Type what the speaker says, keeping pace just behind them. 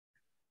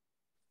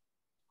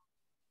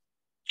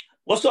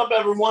What's up,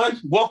 everyone?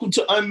 Welcome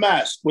to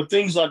Unmasked, where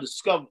things are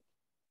discovered,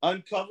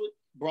 uncovered,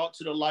 brought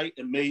to the light,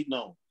 and made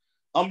known.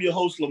 I'm your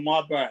host,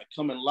 Lamar Barrett,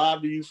 coming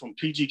live to you from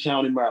PG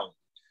County, Maryland.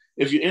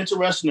 If you're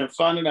interested in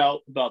finding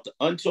out about the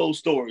untold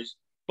stories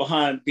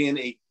behind being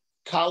a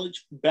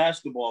college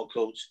basketball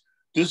coach,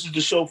 this is the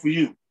show for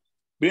you.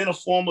 Being a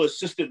former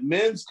assistant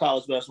men's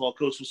college basketball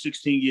coach for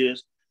 16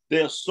 years,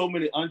 there are so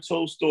many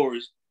untold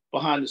stories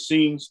behind the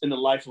scenes in the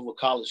life of a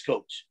college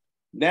coach.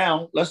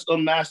 Now, let's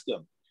unmask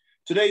them.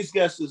 Today's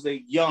guest is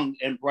a young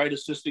and bright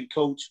assistant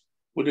coach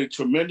with a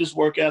tremendous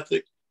work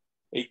ethic,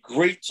 a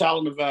great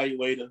talent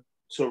evaluator,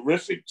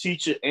 terrific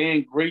teacher,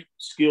 and great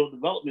skill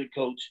development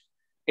coach,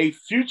 a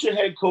future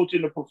head coach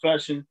in the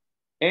profession,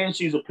 and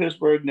she's a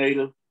Pittsburgh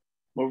native,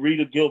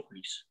 Marritta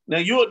Gillcrease. Now,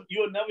 you'll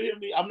never hear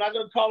me. I'm not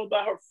going to call her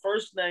by her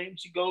first name.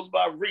 She goes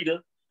by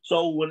Rita.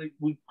 So when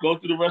we go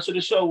through the rest of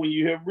the show, when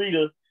you hear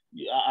Rita,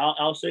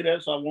 I'll say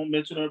that, so I won't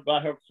mention her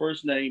by her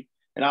first name.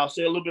 And I'll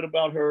say a little bit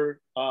about her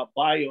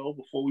bio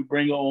before we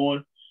bring her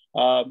on.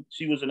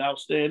 She was an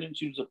outstanding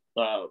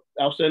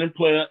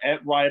player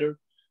at Rider,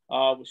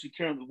 where she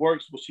currently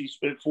works, but she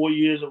spent 4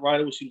 years at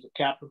Rider, where she was a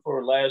captain for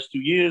her last 2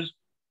 years,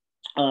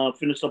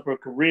 finished up her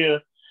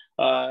career,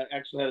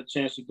 actually had a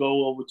chance to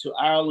go over to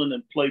Ireland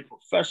and play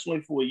professionally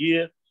for a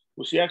year,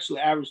 where she actually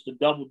averaged a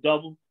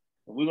double-double.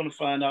 And we're going to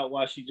find out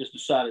why she just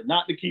decided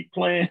not to keep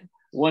playing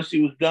once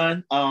she was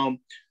done.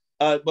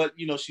 But,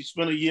 she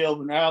spent a year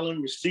over in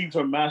Ireland, received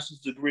her master's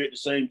degree at the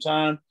same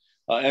time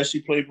as she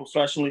played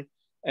professionally.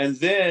 And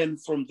then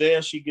from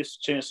there, she gets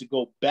a chance to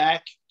go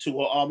back to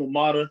her alma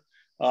mater.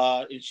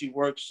 And she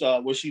works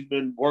where she's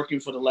been working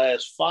for the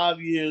last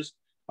 5 years.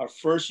 Her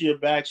first year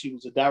back, she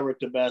was a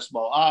director of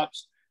basketball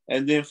ops.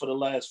 And then for the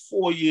last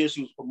 4 years,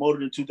 she was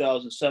promoted in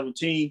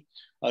 2017.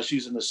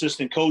 She's an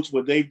assistant coach,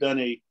 where they've done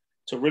a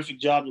terrific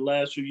job the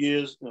last few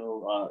years.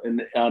 In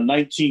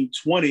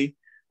 1920,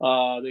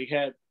 they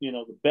had,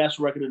 the best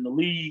record in the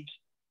league,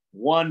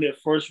 won their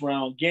first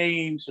round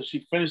game. So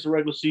she finished the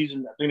regular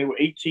season. I think they were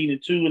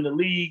 18-2 in the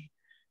league,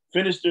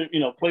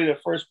 played their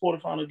first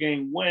quarterfinal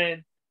game,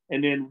 win,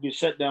 and then get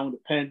shut down with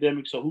the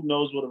pandemic. So who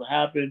knows what would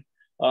have happened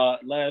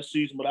last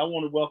season. But I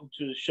want to welcome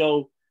to the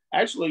show,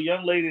 actually, a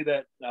young lady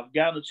that I've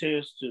gotten a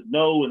chance to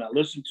know and I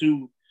listen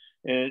to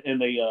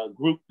in a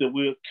group that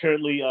we're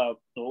currently,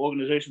 the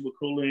organization we're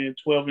currently in,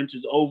 12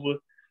 Inches Over.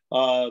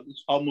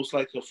 It's almost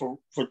like a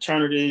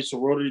fraternity,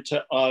 sorority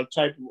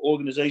type of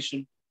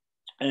organization.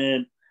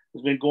 And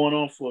it's been going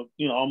on for,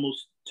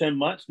 almost 10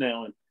 months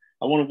now. And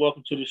I want to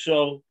welcome to the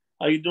show.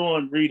 How you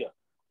doing, Rita?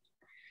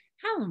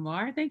 Hi,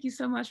 Lamar. Thank you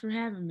so much for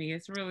having me.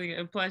 It's really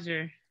a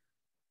pleasure.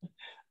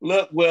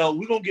 Look, well,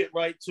 we're going to get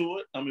right to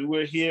it. I mean,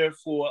 we're here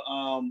for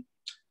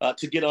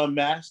to get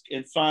unmasked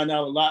and find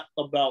out a lot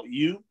about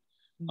you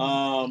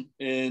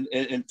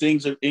and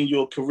things in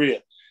your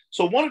career.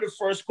 So one of the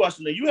first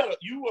questions that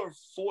you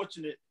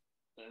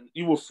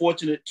were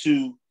fortunate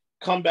to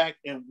come back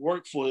and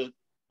work for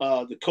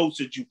the coach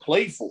that you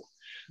played for,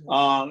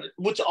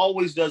 which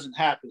always doesn't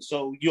happen.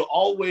 So you're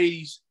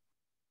always,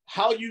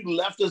 how you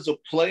left as a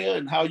player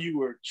and how you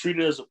were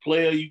treated as a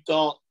player, you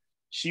thought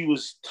she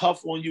was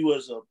tough on you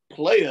as a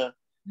player.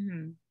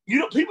 Mm-hmm.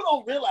 People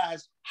don't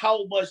realize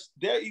how much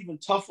they're even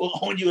tougher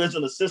on you as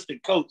an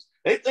assistant coach.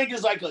 They think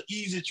it's like an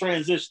easy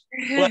transition,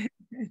 but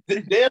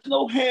there's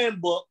no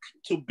handbook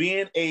to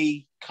being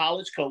a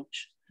college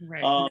coach.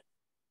 Right.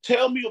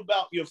 Tell me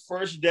about your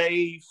first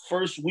day,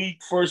 first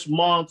week, first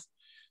month,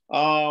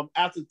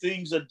 after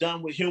things are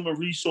done with human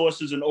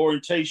resources and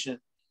orientation,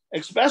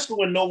 especially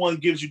when no one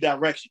gives you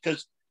direction,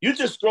 because you're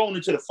just thrown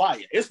into the fire.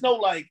 It's no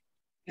like,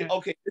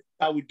 okay, this is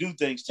how we do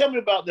things. Tell me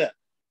about that.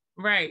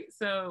 Right.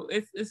 So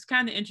it's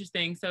kind of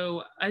interesting.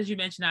 So as you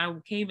mentioned, I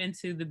came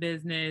into the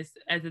business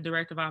as a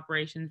director of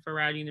operations for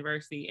Rider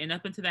University. And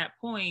up until that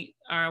point,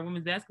 our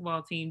women's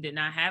basketball team did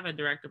not have a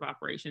director of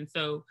operations.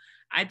 So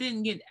I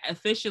didn't get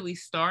officially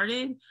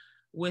started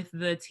with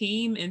the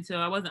team until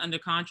I wasn't under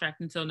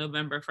contract until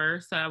November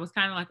 1st. So I was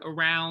kind of like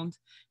around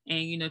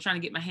and, trying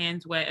to get my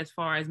hands wet as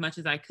much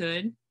as I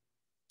could.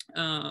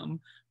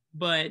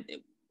 But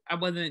I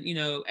wasn't,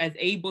 as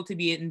able to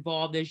be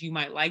involved as you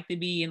might like to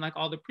be in like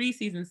all the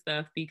preseason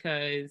stuff,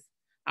 because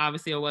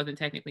obviously I wasn't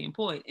technically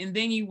employed. And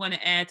then you want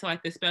to add to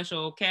like the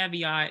special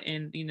caveat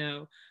and,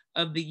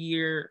 of the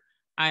year,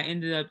 I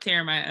ended up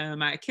tearing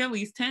my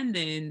Achilles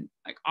tendon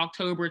like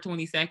October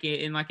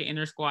 22nd in like an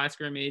inter squad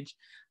scrimmage.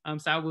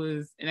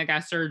 So I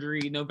got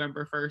surgery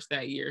November 1st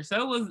that year.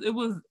 So it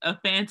was a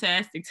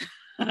fantastic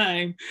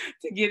time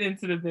to get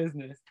into the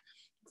business.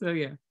 So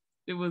yeah,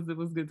 it was a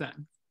good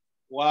time.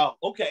 Wow.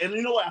 Okay. And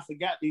you know what? I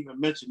forgot to even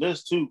mention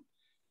this too.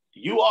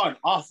 You are an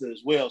author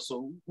as well.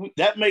 So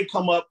that may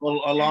come up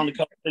along the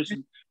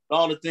conversation,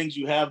 all the things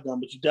you have done,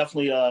 but you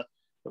definitely have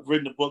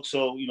written a book.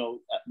 So,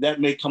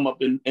 that may come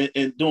up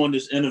in doing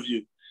this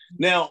interview.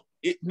 Now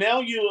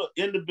you're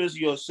in the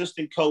business, you're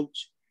assistant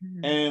coach,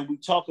 and we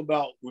talk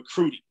about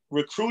recruiting.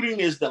 Recruiting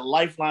is the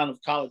lifeline of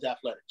college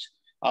athletics.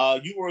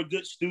 You were a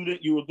good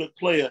student. You were a good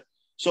player.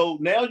 So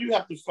now you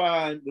have to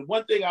find, the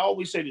one thing I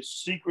always say, the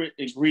secret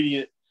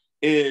ingredient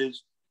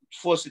is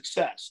for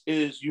success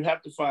is you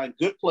have to find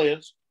good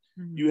players,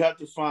 you have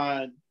to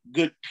find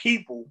good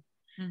people,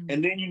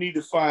 and then you need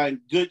to find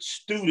good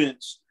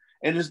students.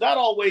 And it's not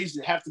always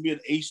it have to be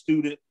an A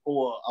student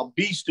or a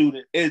B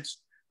student.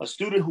 It's a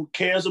student who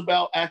cares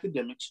about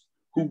academics,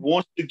 who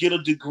wants to get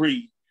a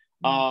degree.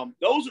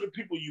 Those are the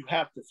people you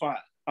have to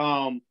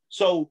find.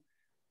 So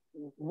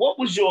what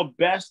was your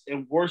best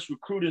and worst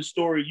recruiting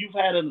story you've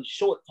had in a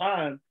short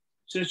time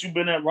since you've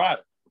been at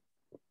Rider?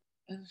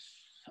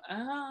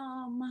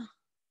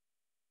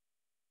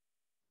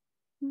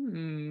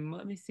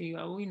 Let me see.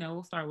 Oh,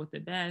 we'll start with the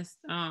best.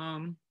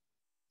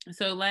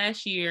 So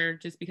last year,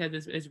 just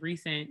because it's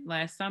recent,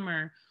 last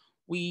summer,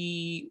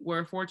 we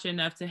were fortunate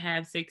enough to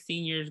have 6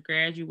 seniors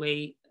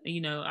graduate,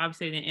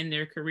 obviously to end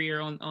their career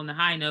on the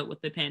high note with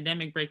the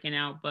pandemic breaking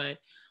out, but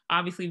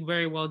obviously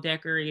very well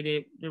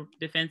decorated, the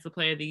Defensive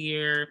Player of the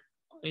Year,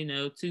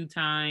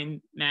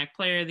 2-time MAC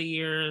Player of the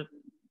Year,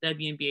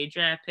 WNBA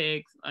draft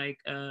picks,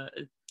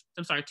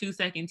 2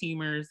 second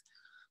teamers.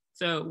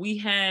 So we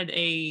had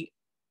a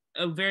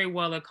very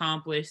well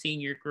accomplished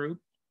senior group.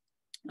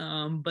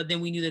 But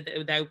then we knew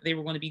that they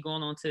were going to be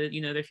going on to,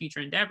 their future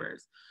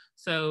endeavors.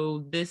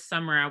 So this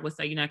summer I was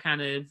like,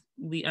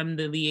 I'm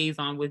the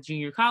liaison with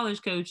junior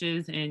college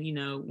coaches. And,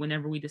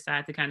 whenever we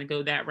decide to kind of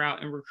go that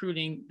route in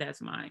recruiting,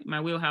 that's my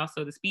wheelhouse,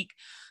 so to speak.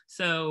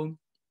 So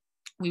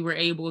we were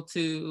able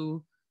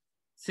to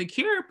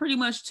secure pretty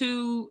much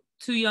two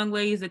young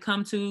ladies that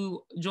come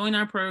to join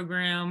our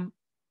program,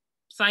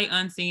 sight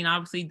unseen,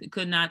 obviously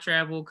could not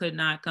travel, could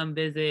not come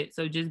visit.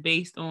 So just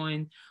based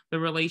on the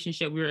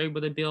relationship we were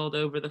able to build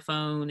over the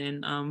phone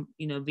and,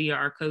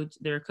 via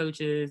their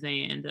coaches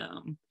and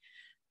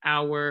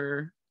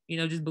our,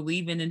 just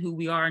believing in who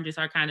we are and just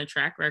our kind of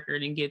track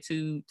record, and get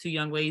two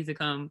young ladies to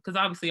come. Because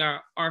obviously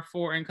our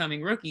 4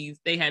 incoming rookies,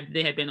 they had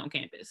been on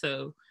campus.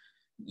 So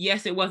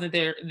yes, it wasn't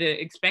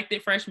the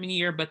expected freshman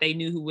year, but they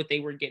knew what they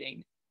were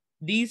getting.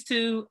 These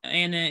two,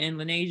 Anna and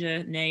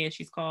Lanasia, Nay as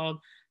she's called,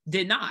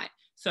 did not.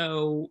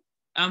 So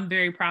I'm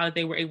very proud that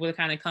they were able to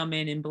kind of come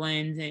in and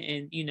blend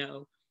and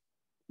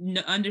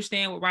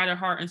understand what Rider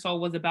Heart and Soul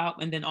was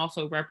about, and then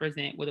also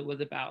represent what it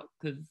was about,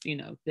 because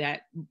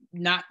that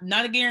not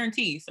a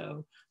guarantee.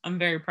 So I'm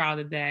very proud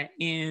of that.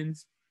 And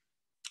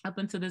up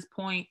until this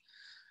point,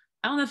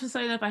 I don't know if to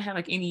say that if I have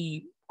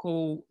if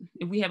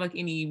we have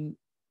any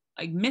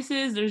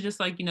misses. There's just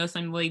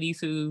some ladies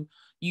who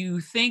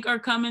you think are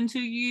coming to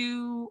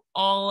you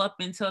all up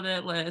until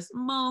that last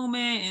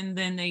moment, and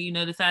then they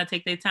decide to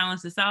take their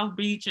talents to South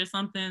Beach or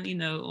something,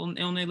 on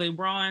their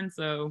LeBron.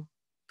 So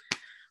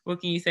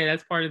what can you say?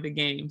 That's part of the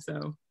game,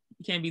 so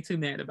you can't be too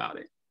mad about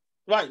it.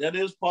 Right, that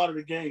is part of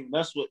the game.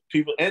 That's what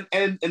people and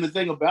the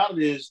thing about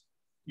it is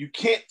you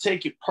can't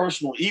take it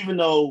personal, even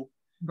though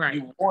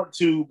you want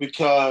to,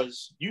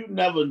 because you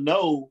never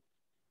know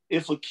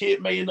if a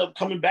kid may end up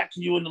coming back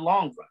to you in the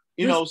long run.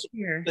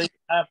 Things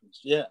happens.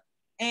 Yeah.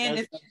 And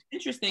it's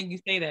interesting you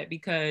say that,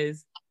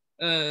 because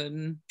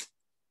I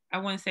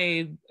want to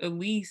say at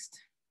least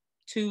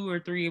 2 or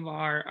 3 of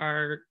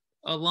our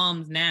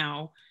alums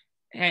now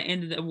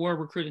were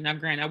recruited. Now,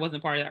 granted, I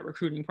wasn't part of that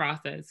recruiting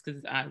process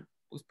because I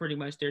was pretty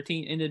much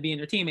ended up being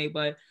their teammate.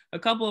 But a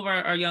couple of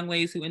our young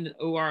ladies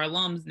who are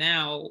alums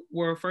now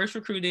were first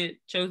recruited,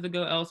 chose to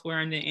go elsewhere,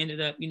 and then ended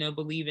up,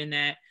 believing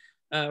that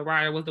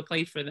Rider was the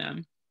place for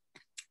them.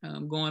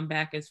 Going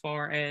back as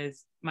far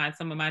as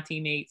some of my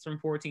teammates from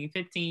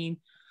 14-15,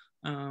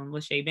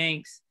 Lachey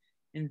Banks,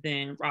 and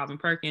then Robin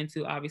Perkins,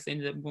 who obviously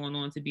ended up going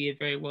on to be a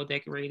very well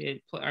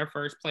decorated, our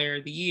first player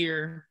of the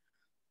year.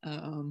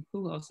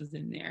 Who else is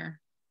in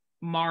there?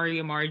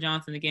 Amari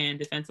Johnson, again,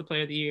 defensive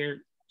player of the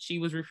year. She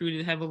was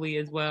recruited heavily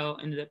as well,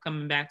 ended up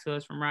coming back to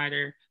us from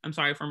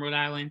Rhode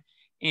Island.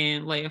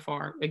 And Leah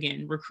Farr,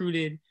 again,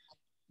 recruited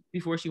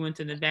before she went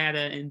to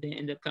Nevada, and then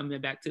ended up coming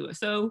back to us.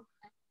 So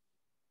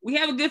we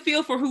have a good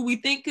feel for who we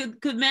think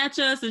could match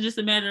us. It's just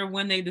a matter of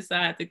when they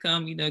decide to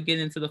come, get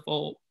into the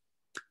fold.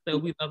 So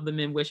we love them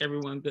and wish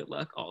everyone good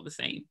luck all the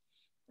same.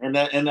 And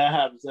that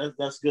happens.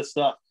 That's good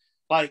stuff.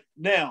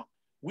 Now,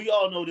 we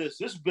all know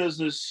this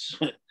business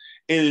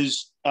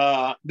is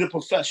the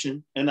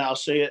profession, and I'll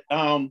say it.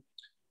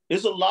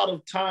 There's a lot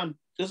of time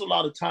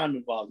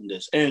involved in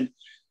this. And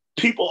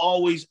people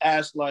always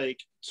ask,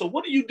 so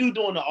what do you do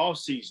during the off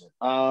season?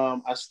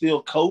 I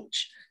still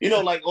coach,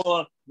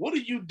 or what do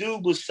you do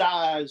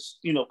besides,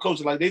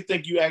 coaching? They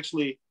think you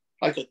actually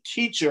like a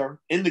teacher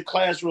in the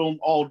classroom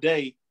all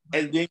day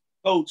and then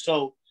coach.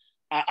 So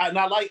I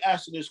like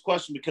asking this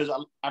question because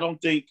I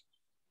don't think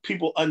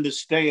people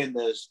understand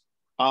this.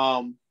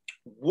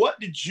 What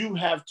did you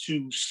have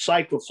to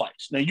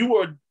sacrifice? Now, you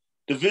were a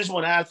Division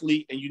I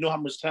athlete and you know how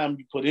much time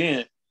you put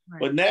in,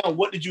 but now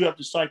what did you have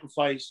to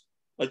sacrifice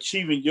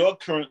achieving your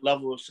current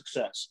level of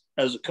success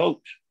as a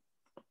coach?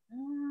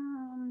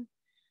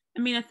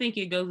 I think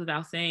it goes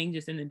without saying,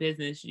 just in the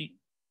business,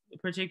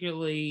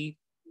 particularly,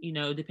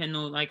 depending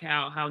on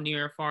how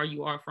near or far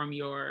you are from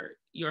your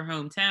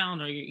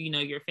hometown or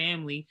your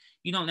family,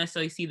 you don't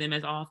necessarily see them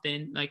as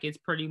often. It's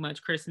pretty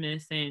much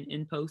Christmas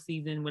and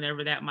postseason,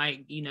 whenever that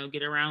might,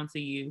 get around to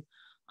you.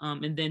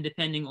 And then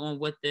depending on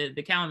what the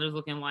calendar is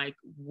looking like,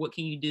 what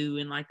can you do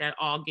in like that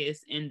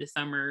August into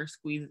summer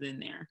squeezes in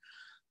there.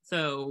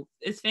 So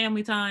it's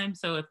family time.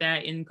 So if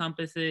that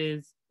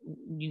encompasses,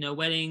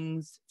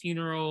 weddings,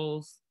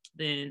 funerals,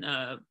 then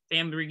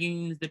family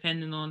reunions,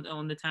 depending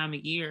on the time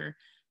of year,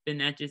 then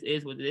that just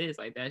is what it is.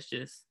 Like that's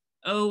just,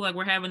 oh, like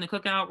we're having a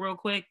cookout real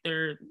quick.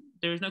 There's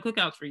no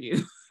cookouts for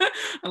you.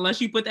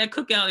 Unless you put that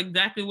cookout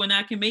exactly when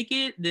I can make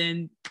it,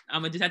 then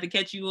I'm gonna just have to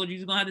catch you, or you're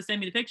just gonna have to send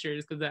me the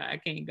pictures because I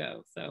can't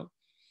go. So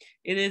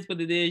it is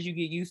what it is. You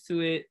get used to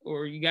it,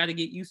 or you got to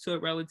get used to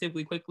it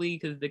relatively quickly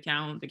because the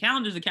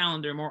calendar's a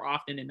calendar more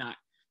often than not.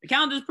 The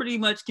calendar's pretty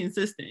much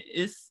consistent.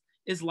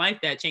 It's life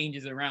that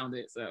changes around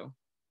it. So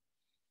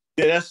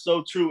yeah, that's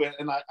so true.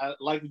 And I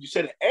like what you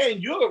said.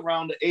 And you're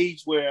around the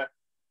age where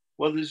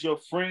whether it's your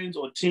friends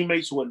or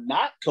teammates who are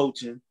not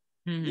coaching,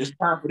 it's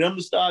time for them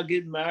to start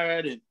getting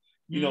married, and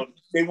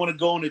they want to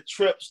go on the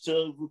trips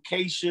to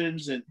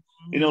vacations, and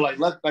like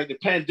the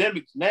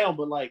pandemic's now,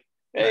 but like,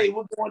 hey,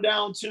 we're going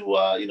down to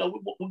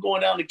we're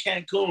going down to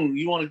Cancun.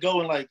 You want to go?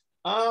 And like,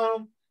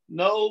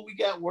 no, we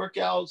got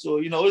workouts,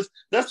 or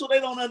that's what they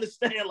don't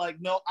understand. Like,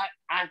 no,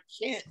 I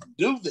can't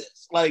do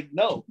this. Like,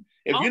 no,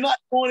 if you're not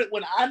doing it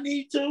when I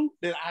need to,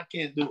 then I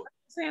can't do it.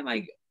 Saying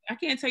like, I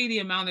can't tell you the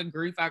amount of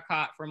grief I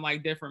caught from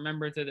like different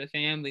members of the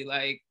family.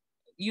 Like,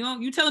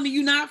 you telling me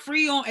you're not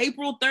free on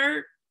April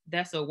 3rd?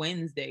 That's a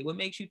Wednesday. What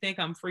makes you think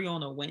I'm free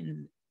on a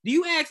Wednesday? Do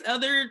you ask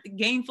other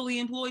gainfully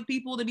employed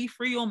people to be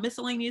free on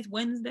miscellaneous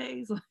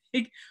Wednesdays?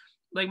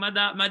 Like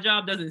my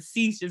job doesn't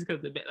cease just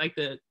because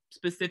the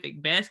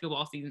specific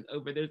basketball season's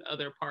over. There's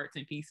other parts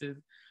and pieces,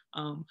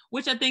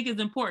 which I think is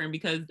important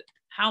because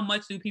how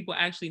much do people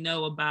actually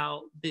know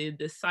about the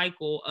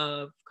cycle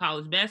of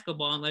college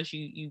basketball unless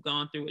you've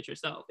gone through it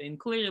yourself? And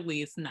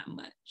clearly it's not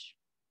much.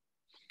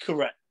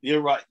 Correct.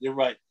 You're right.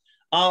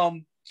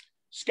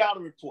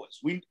 Scouting reports.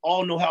 We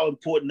all know how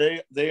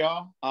important they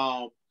are.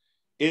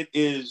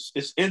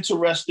 It's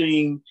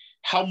interesting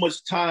how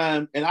much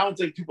time, and I don't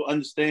think people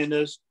understand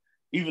this,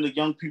 even the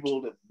young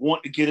people that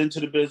want to get into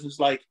the business,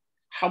 like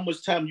how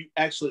much time you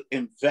actually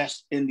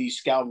invest in these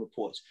scouting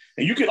reports.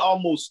 And you can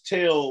almost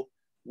tell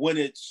when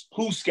it's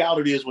who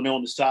scouted is when they're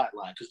on the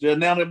sideline, because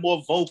they're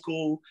more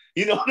vocal,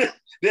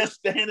 they're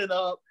standing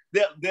up,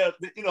 they're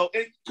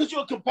because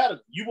you're a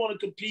competitor. You want to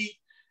compete,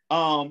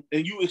 and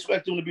you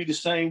expect them to be the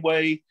same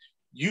way.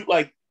 You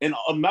like an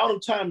amount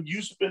of time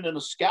you spend in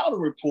a scouting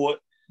report,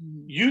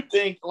 you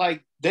think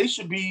like they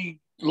should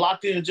be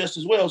locked in just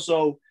as well.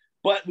 So,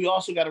 but we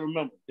also got to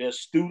remember they're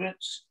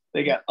students.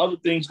 They got other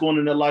things going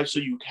in their life. So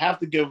you have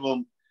to give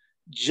them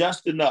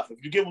just enough.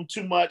 If you give them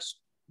too much,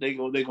 they're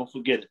going to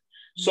forget it.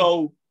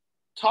 So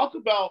talk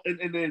about,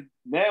 and then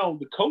now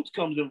the coach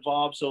comes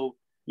involved. So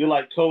you're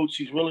like, coach,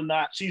 she's really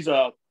not, she's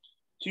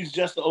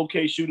just an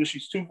okay shooter.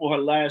 She's 2 for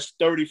her last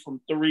 30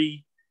 from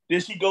 3. Then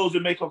she goes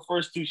and make her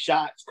first 2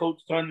 shots.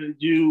 Coach turned it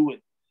to you,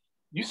 and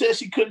you said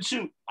she couldn't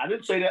shoot. I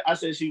didn't say that. I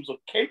said she was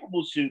a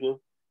capable shooter.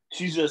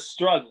 She's just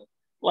struggling.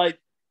 Like,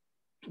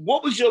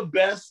 what was your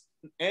best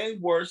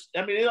and worst?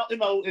 I mean,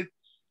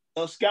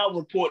 a scout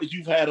report that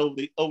you've had over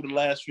the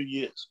last few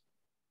years.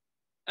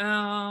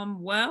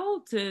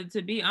 Well,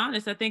 to be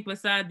honest, I think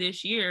beside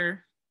this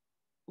year,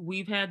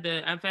 I've had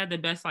the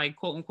best like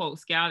quote unquote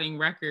scouting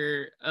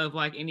record of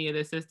like any of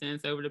the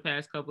assistants over the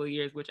past couple of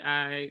years, which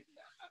I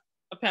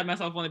pat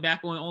myself on the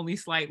back on only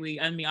slightly.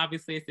 I mean,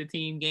 obviously it's a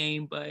team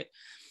game, but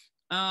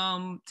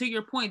to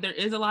your point, there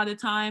is a lot of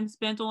time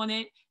spent on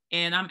it.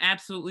 And I'm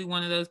absolutely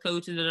one of those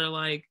coaches that are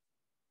like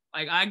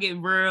I get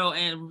real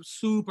and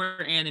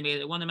super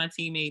animated. One of my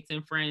teammates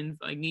and friends,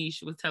 like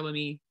Nish, was telling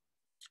me,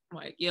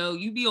 like, yo,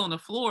 you be on the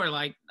floor.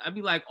 Like, I'd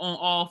be like on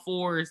all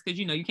fours because,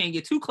 you can't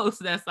get too close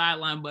to that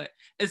sideline. But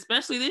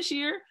especially this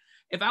year,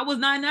 if I was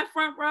not in that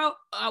front row,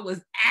 I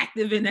was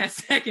active in that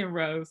second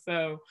row.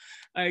 So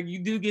you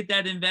do get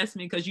that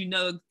investment because,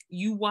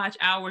 you watch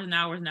hours and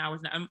hours and hours.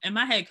 And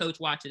my head coach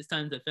watches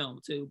tons of film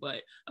too.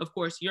 But of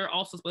course, you're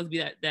also supposed to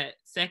be that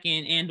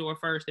second and or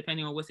first,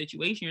 depending on what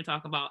situation you're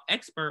talking about,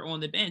 expert on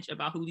the bench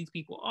about who these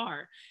people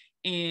are.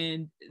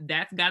 And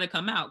that's got to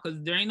come out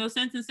because there ain't no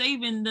sense in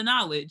saving the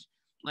knowledge.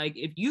 Like,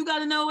 if you got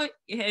to know it,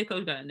 your head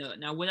coach got to know it.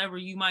 Now, whatever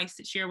you might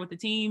share with the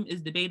team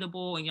is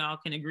debatable and y'all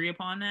can agree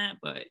upon that.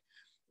 But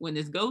when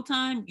it's go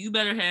time, you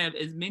better have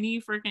as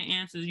many freaking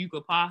answers you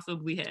could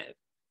possibly have.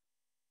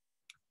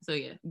 So,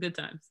 yeah, good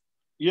times.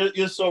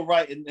 You're so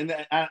right. And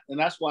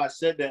that's why I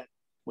said that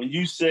when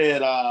you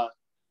said,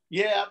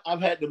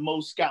 I've had the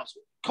most scouts.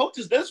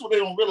 Coaches, that's what they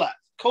don't realize.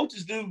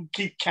 Coaches do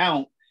keep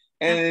count,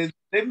 and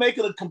they make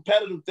it a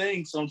competitive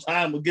thing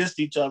sometimes against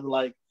each other.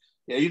 Like,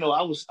 yeah,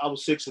 I was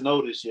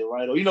 6-0 this year,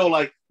 right? Or,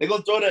 like, they're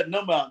going to throw that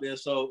number out there.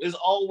 So it's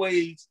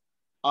always,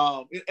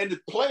 and the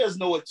players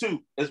know it too.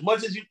 As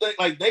much as you think,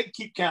 like, they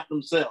keep count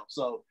themselves.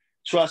 So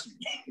trust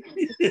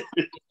me.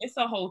 It's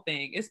a whole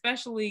thing,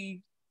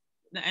 especially,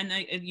 and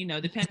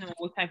depending on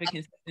what type of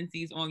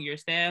consistencies on your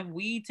staff,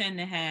 we've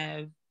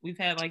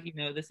had like,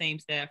 the same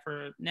staff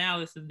for now.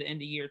 This is the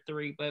end of year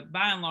 3, but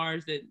by and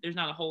large, there's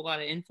not a whole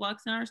lot of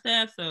influx in our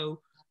staff.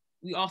 So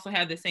we also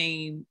have the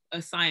same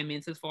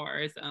assignments as far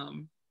as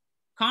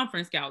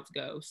conference scouts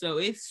go. So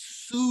it's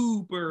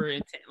super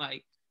intense.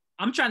 Like,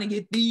 I'm trying to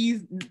get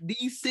these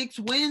 6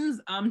 wins.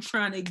 I'm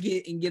trying to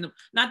get them.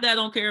 Not that I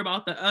don't care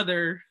about the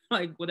other,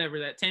 like, whatever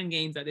that 10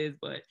 games that is,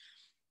 but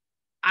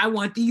I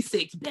want these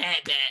 6 bad.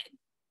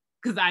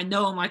 Because I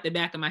know I'm like the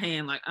back of my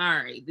hand, like, all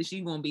right,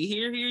 she's going to be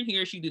here, and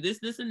here. She do this,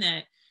 and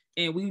that.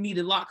 And we need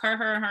to lock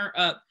her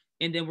up,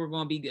 and then we're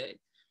going to be good.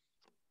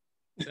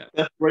 So.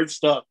 That's great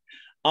stuff.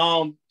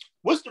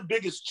 What's the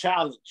biggest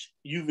challenge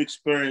you've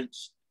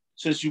experienced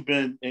since you've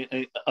been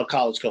a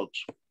college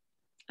coach?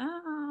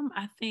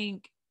 I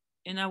think,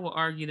 and I will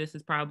argue this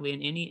is probably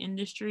in any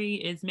industry,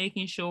 is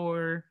making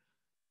sure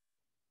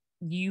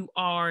you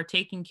are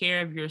taking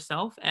care of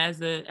yourself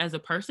as a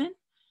person,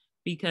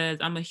 because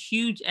I'm a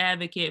huge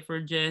advocate for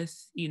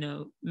just,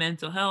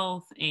 mental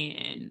health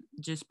and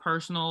just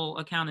personal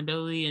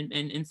accountability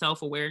and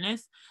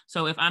self-awareness.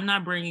 So if I'm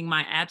not bringing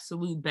my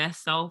absolute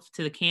best self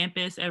to the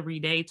campus every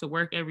day, to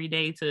work every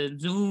day, to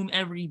Zoom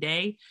every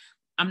day,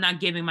 I'm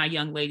not giving my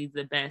young ladies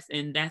the best.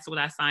 And that's what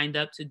I signed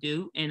up to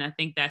do. And I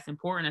think that's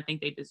important. I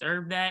think they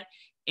deserve that.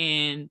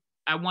 And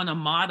I want to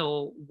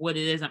model what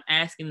it is I'm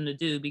asking them to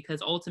do,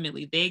 because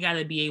ultimately they got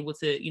to be able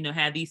to,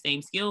 have these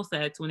same skill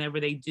sets whenever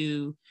they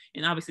do.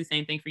 And obviously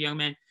same thing for young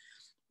men.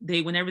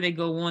 Whenever they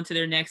go on to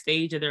their next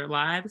stage of their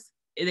lives,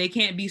 they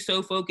can't be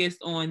so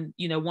focused on,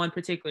 one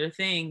particular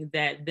thing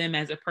that them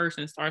as a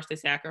person starts to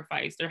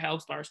sacrifice. Their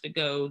health starts to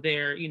go.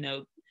 They're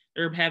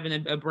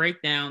having a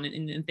breakdown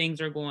and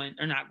things are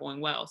not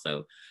going well.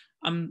 So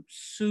I'm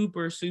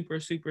super, super,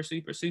 super,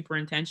 super, super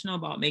intentional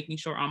about making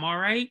sure I'm all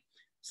right,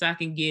 so I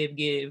can give.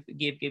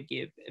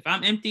 If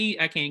I'm empty,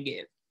 I can't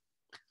give.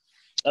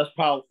 That's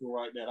powerful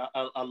right there.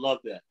 I love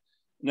that.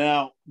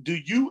 Now, do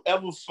you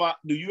ever find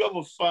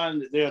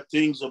that there are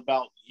things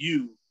about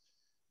you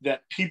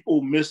that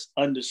people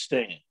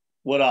misunderstand?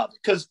 What are they?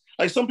 Because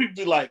like some people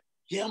be like,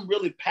 yeah, I'm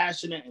really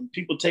passionate, and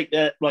people take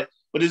that like,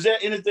 but is there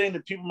anything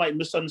that people might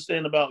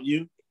misunderstand about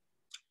you?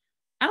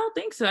 I don't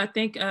think so. I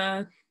think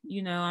I'm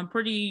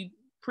pretty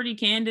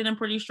candid. I'm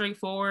pretty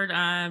straightforward.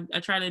 I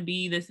try to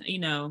be this,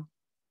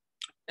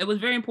 it was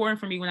very important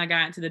for me when I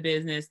got into the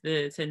business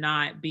to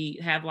not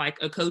have like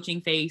a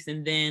coaching face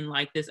and then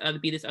like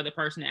be this other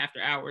person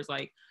after hours.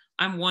 Like,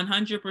 I'm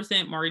 100%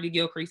 Marritta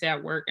Gillcrease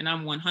at work, and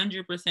I'm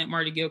 100%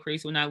 Marritta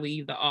Gillcrease when I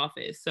leave the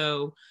office.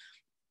 So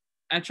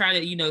I try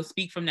to,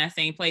 speak from that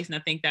same place. And I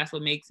think that's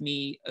what makes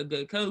me a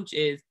good coach,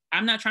 is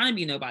I'm not trying to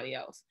be nobody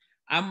else.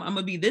 I'm going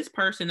to be this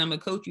person. I'm going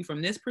to coach you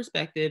from this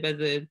perspective as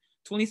a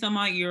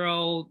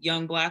 20-some-odd-year-old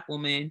young Black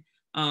woman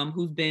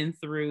who's been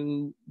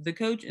through the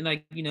coach and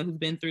who's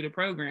been through the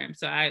program.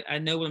 So I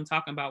know what I'm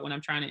talking about when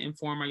I'm trying to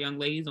inform our young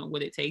ladies on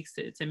what it takes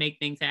to make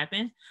things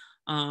happen.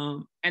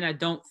 And I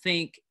don't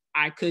think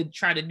I could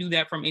try to do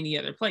that from any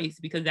other place,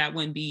 because that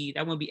wouldn't be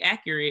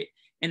accurate.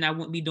 And I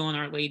wouldn't be doing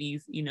our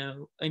ladies,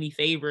 any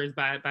favors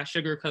by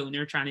sugarcoating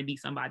or trying to be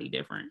somebody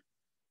different.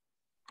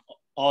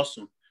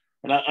 Awesome.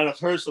 And I've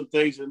heard some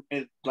things,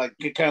 and like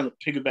it kind of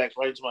piggybacks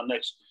right into my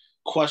next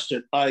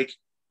question. Like,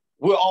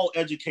 we're all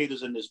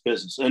educators in this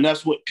business, and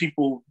that's what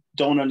people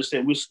don't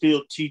understand. We're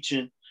still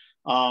teaching,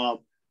 but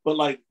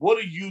like,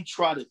 what do you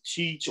try to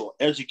teach or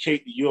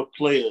educate your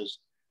players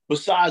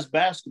besides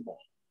basketball?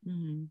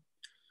 Mm-hmm.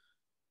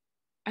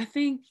 I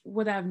think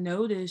what I've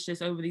noticed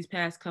just over these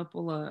past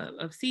couple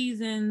of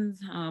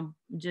seasons,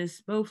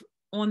 just both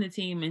on the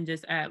team and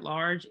just at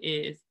large,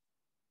 is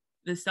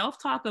the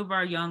self-talk of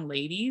our young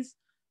ladies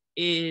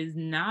is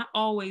not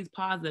always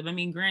positive. I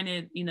mean,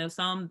 granted, there's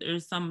some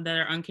that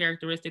are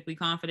uncharacteristically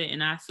confident,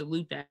 and I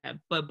salute that.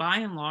 But by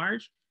and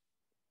large,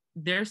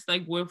 there's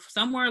like, we're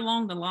somewhere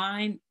along the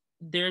line,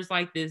 there's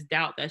like this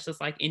doubt that's just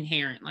like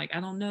inherent. Like, I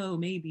don't know,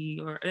 maybe,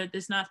 or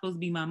it's not supposed to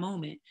be my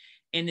moment.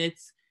 And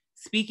it's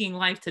speaking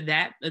life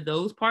to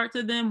those parts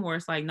of them where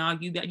it's like, nah,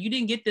 you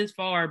didn't get this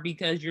far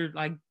because you're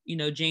like,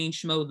 Jane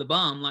Schmo the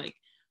bum. Like,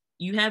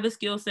 you have a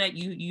skill set,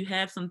 you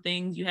have some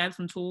things, you have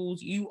some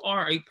tools, you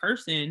are a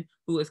person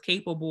who is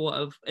capable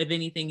of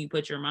anything you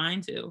put your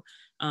mind to,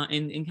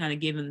 and kind of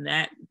giving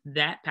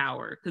that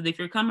power. Because if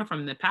you're coming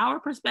from the power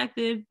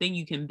perspective, then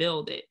you can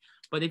build it.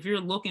 But if you're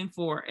looking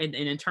for an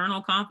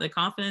internal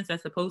confidence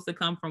that's supposed to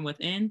come from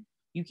within,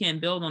 you can't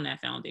build on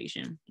that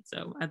foundation.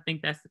 So I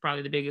think that's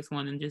probably the biggest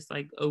one, and just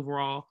like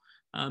overall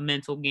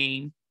mental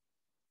game.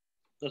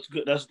 That's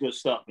good. That's good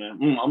stuff,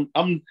 man.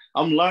 I'm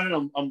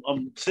learning.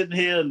 I'm sitting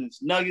here and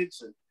it's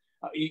nuggets, and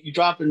you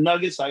dropping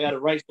nuggets. I got to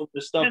write some of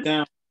this stuff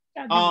down.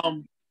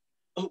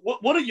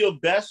 What are your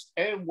best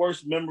and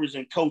worst memories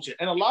in coaching?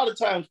 And a lot of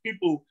times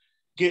people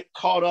get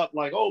caught up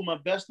like, oh, my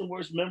best and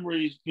worst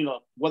memories.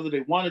 Whether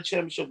they won a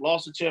championship,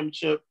 lost a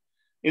championship.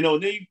 Then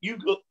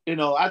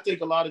I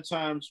think a lot of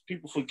times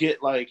people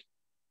forget, like,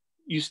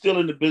 you're still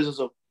in the business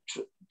of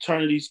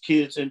turning these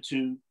kids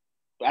into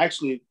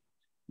actually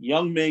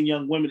young men,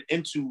 young women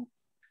into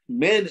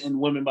men and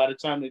women by the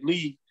time they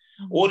leave,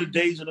 or the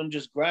days of them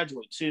just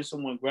graduate, seeing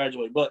someone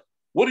graduate. But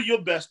what are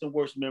your best and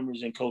worst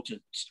memories in coaching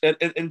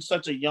in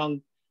such a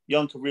young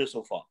career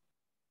so far?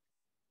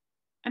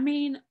 I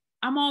mean,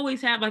 I'm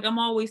always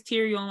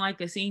teary on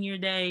like a senior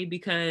day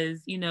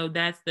because, you know,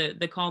 that's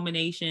the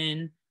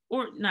culmination,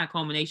 or not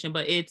culmination,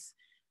 but it's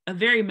a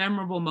very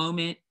memorable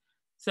moment.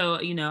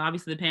 So, you know,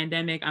 obviously the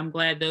pandemic, I'm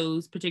glad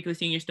those particular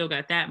seniors still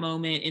got that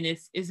moment. And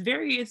it's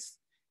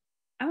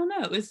I don't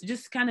know, it's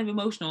just kind of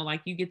emotional.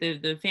 Like you get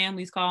the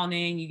families calling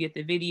in, you get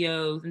the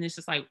videos, and it's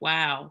just like,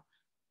 wow,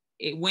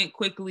 it went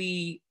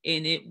quickly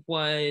and it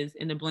was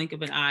in the blink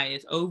of an eye,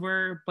 it's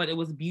over, but it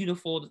was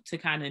beautiful to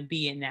kind of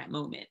be in that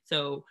moment.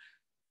 So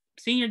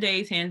senior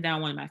days, hands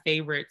down, one of my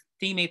favorites.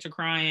 Teammates are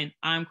crying,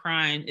 I'm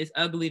crying. It's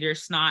ugly,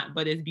 there's snot,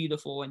 but it's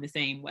beautiful in the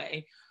same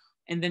way.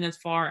 And then as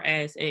far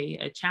as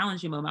a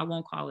challenging moment, I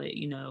won't call it,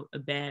 you know, a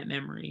bad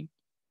memory,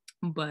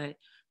 but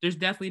there's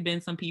definitely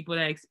been some people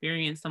that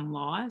experienced some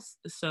loss.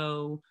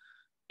 So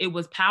it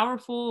was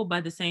powerful, but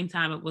at the same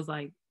time, it was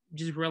like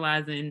just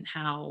realizing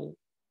how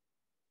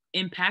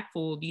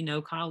impactful, you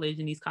know, college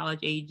and these college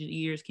age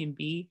years can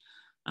be.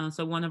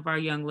 So one of our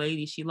young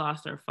ladies, she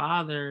lost her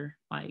father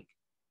like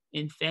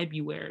in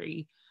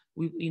February.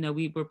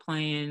 We were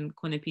playing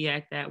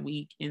Quinnipiac that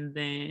week, and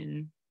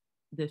then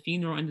the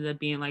funeral ended up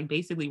being like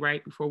basically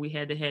right before we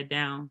had to head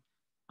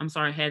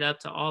up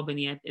to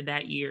Albany at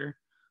that year.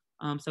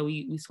 So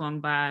we swung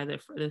by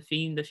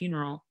the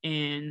funeral,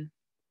 and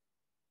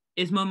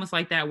it's moments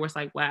like that where it's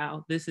like,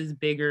 wow, this is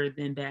bigger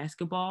than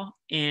basketball,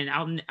 and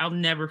I'll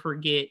never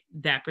forget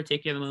that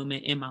particular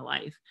moment in my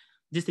life.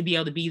 Just to be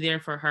able to be there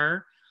for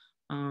her,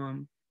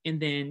 and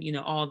then, you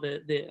know, all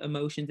the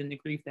emotions and the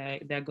grief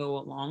that go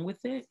along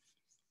with it.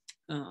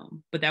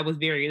 But that's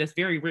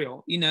very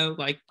real, you know,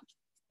 like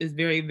it's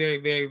very,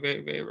 very, very,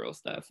 very, very real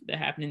stuff that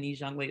happened in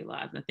these young lady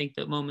lives. And I think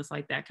that moments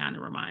like that kind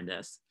of remind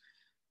us.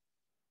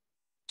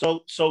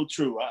 So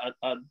true.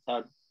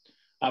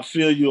 I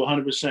feel you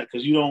 100%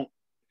 because you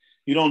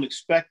don't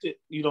expect it.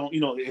 You don't, you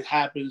know, it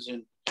happens,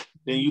 and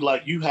then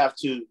you have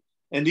to.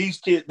 And these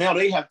kids now,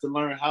 they have to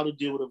learn how to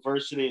deal with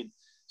adversity, and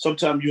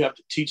sometimes you have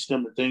to teach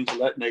them the things of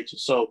that nature.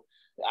 So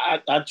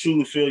I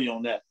truly feel you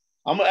on that.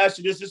 I'm gonna ask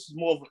you this. This is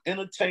more of an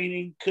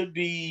entertaining, could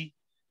be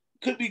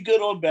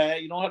good or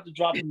bad. You don't have to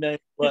drop the name,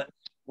 but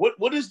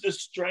what is the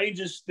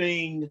strangest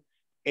thing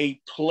a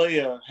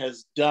player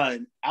has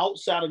done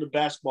outside of the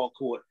basketball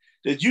court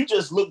that you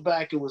just look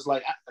back and was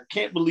like, I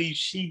can't believe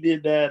she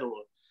did that,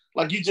 or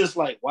like you just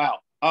like, wow.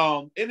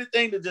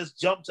 Anything that just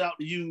jumps out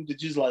to you that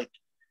just like,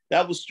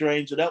 that was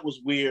strange or that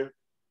was weird.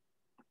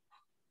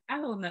 I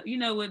don't know. You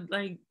know what?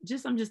 Like,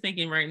 I'm just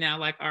thinking right now,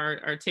 like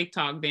our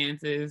TikTok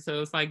dances.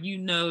 So it's like, you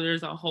know,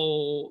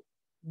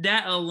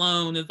 that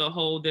alone is a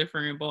whole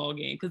different ball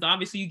game, because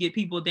obviously you get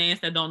people dance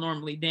that don't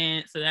normally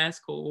dance, so that's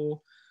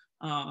cool.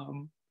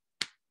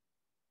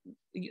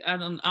 I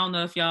don't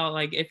know if y'all,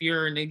 like, if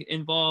you're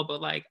involved, but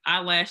like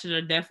eyelashes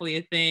are definitely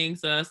a thing.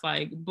 So it's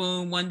like,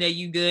 boom, one day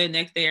you good,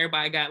 next day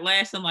everybody got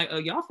lashes. I'm like, oh,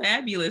 y'all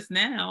fabulous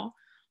now.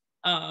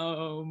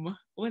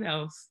 What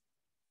else?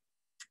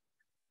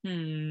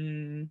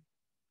 And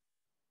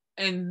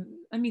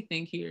let me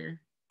think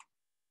here.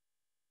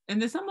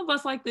 And then some of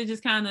us like to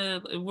just kind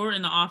of, we're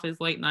in the office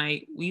late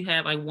night. We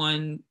had like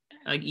one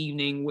like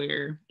evening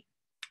where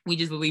we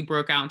just really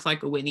broke out into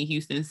like a Whitney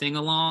Houston sing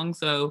along.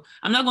 So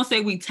I'm not gonna say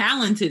we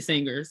talented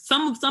singers.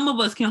 Some of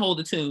us can hold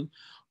a tune,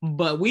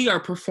 but we are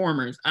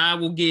performers. I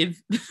will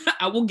give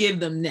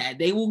them that.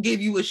 They will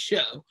give you a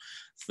show.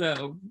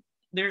 So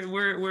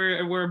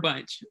we're a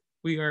bunch.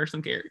 We are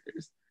some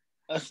characters.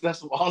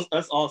 That's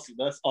awesome.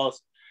 That's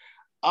awesome.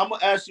 I'm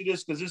gonna ask you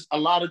this because it's a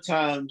lot of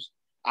times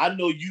I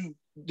know you.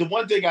 The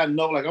one thing I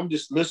know, like I'm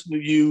just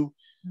listening to you.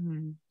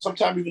 Mm-hmm.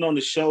 Sometimes even on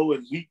the show,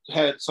 and we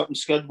had something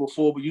scheduled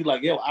before, but you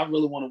like, yo, I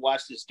really want to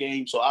watch this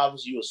game. So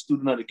obviously you're a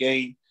student of the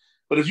game.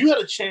 But if you had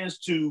a chance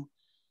to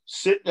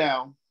sit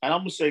down, and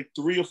I'm gonna say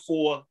 3 or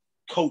 4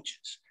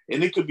 coaches,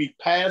 and it could be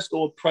past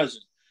or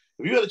present.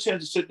 If you had a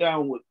chance to sit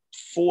down with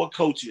 4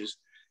 coaches,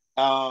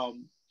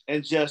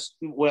 and just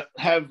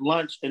have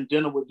lunch and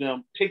dinner with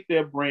them, pick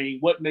their brain,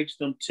 what makes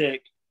them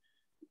tick,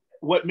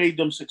 what made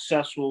them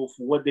successful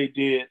for what they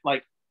did,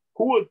 like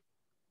who are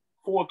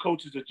 4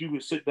 coaches that you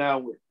would sit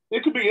down with?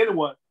 It could be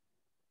anyone,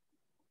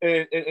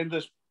 and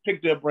just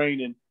pick their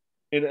brain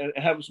and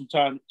have some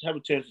time, have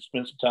a chance to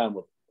spend some time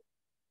with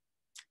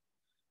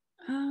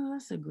them. Oh,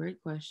 that's a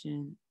great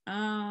question.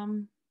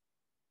 I'm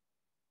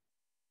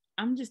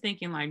just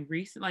thinking like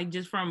recent, like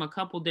just from a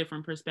couple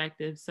different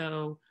perspectives.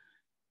 So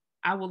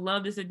I would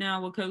love to sit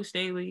down with Coach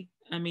Staley.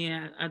 I mean,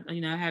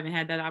 I haven't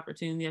had that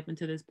opportunity up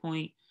until this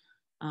point.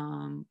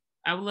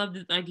 I would love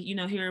to, like,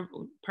 hear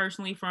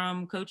personally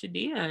from Coach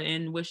Adia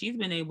and what she's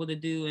been able to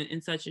do in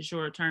such a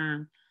short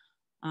term.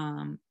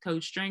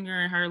 Coach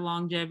Stringer and her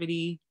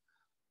longevity.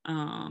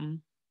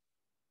 And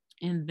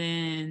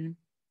then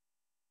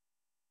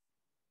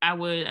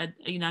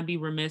I'd be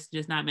remiss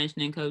just not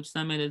mentioning Coach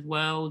Summit as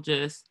well.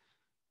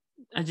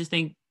 I just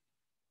think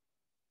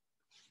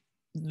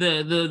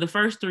the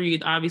first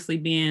 3 obviously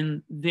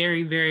being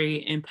very,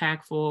 very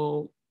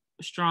impactful,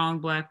 strong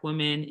Black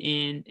women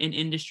in an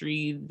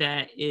industry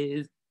that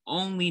is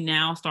only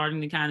now starting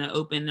to kind of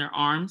open their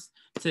arms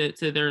to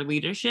their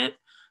leadership.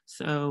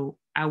 So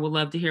I would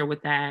love to hear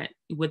what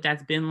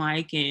that's been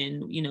like,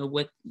 and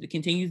what it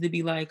continues to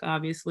be like,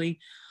 obviously.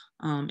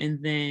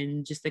 And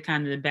then just the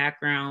kind of the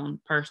background,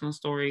 personal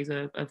stories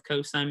of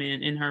Coach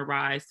Summin and her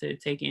rise to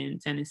taking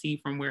Tennessee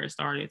from where it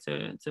started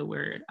to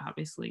where it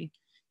obviously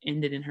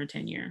ended in her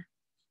tenure.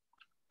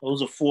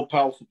 Those are four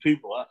powerful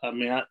people. I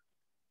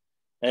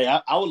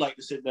would like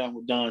to sit down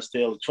with Don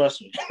Staley,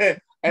 trust me,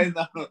 and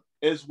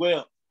as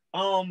well.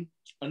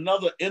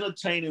 Another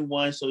entertaining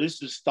one. So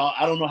this is start.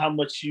 I don't know how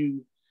much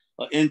you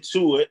are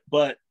into it,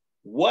 but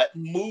what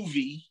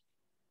movie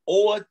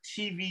or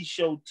TV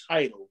show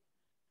title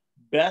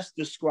best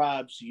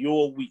describes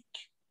your week?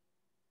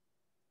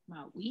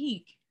 My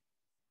week?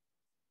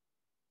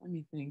 Let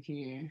me think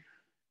here.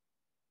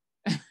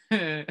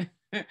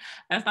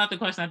 That's not the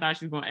question I thought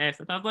she was going to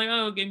ask. I thought, like,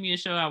 oh, give me a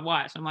show I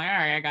watch. I'm like, all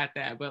right, I got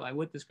that. But like,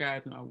 what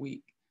describes my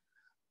week?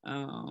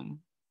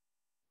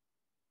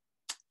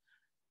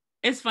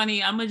 It's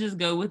funny. I'm going to just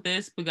go with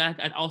this because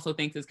I also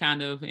think it's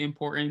kind of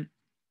important.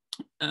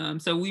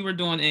 So we were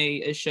doing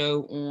a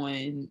show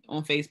on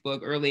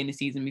Facebook early in the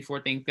season before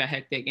things got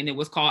hectic, and it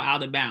was called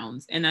Out of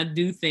Bounds. And I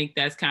do think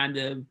that's kind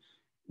of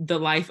the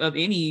life of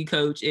any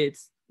coach.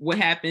 It's what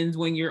happens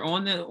when you're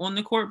on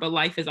the court, but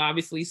life is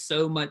obviously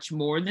so much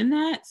more than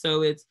that.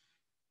 So it's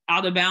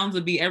out of bounds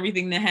would be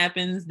everything that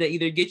happens that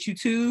either gets you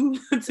to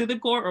the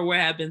court or what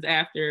happens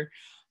after.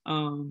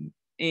 And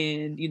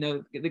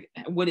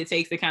what it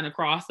takes to kind of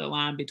cross the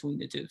line between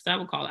the two. So I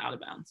would call it Out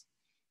of Bounds.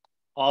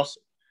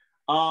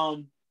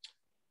 Awesome.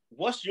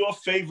 What's your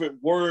favorite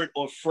word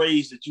or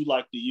phrase that you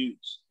like to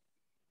use?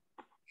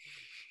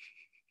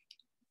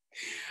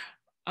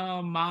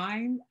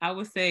 Mine, I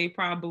would say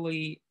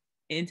probably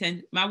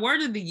intent. My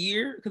word of the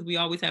year, because we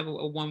always have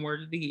a one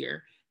word of the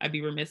year. I'd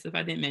be remiss if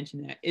I didn't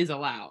mention that, is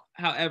allowed.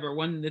 However,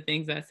 one of the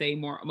things I say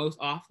most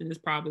often is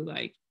probably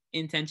like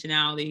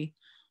intentionality.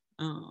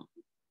 Probably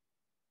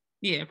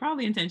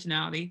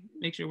intentionality.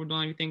 Make sure we're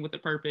doing everything with a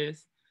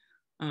purpose.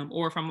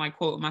 Or if I'm like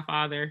quote my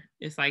father,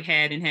 it's like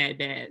had and had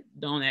dad.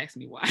 Don't ask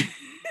me why.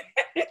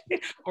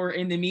 Or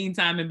in the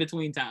meantime, in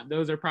between time.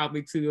 Those are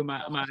probably two of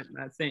my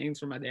sayings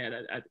from my dad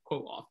I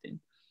quote often.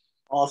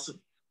 Awesome.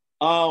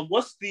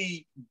 What's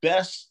the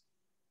best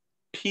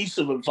piece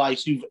of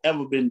advice you've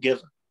ever been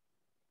given?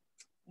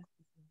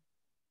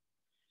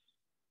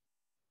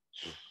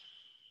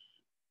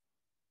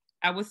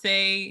 I would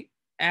say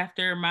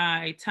after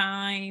my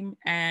time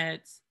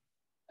at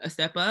a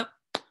Step Up,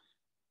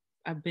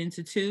 I've been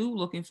to 2,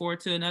 looking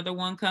forward to another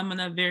one coming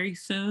up very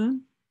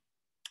soon.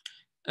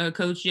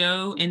 Coach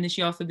Yo, and then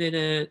she also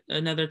did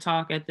another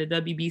talk at the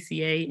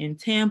WBCA in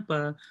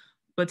Tampa,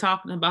 but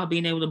talking about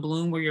being able to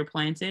bloom where you're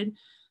planted.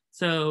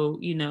 So,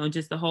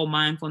 just the whole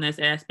mindfulness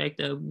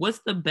aspect of what's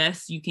the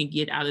best you can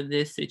get out of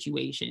this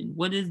situation?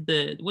 What is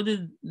the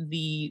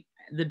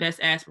best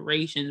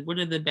aspirations? What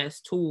are the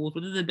best tools?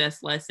 What are the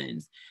best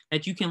lessons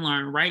that you can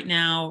learn right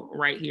now,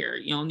 right here?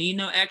 You don't need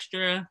no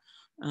extra.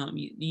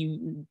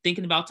 You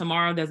thinking about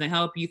tomorrow doesn't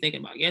help you.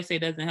 Thinking about yesterday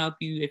doesn't help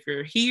you. If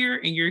you're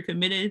here and you're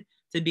committed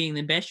to being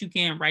the best you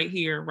can right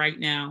here, right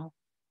now,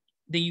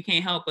 then you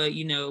can't help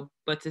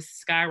but to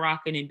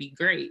skyrocket and be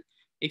great.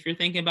 If you're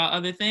thinking about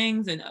other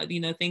things and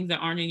things that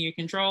aren't in your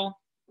control,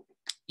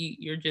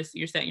 you're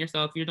setting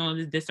yourself. You're doing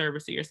this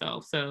disservice to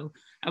yourself. So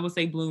I would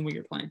say bloom where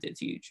you're planted. It's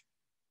huge.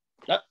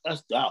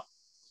 That's dope.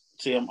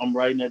 See, I'm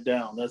writing that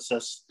down. That's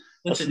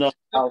enough.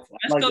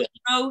 Let's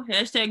go.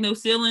 Hashtag no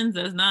ceilings.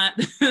 That's not.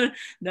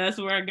 That's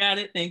where I got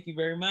it. Thank you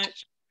very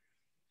much.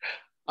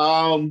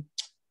 I'm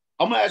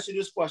gonna ask you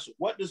this question: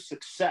 what does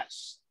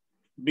success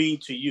mean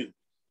to you?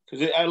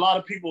 Because a lot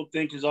of people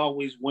think it's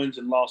always wins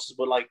and losses,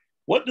 but like,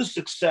 what does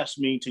success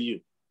mean to you?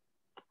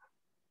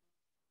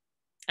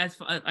 As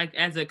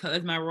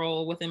my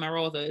role within my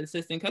role as an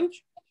assistant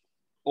coach,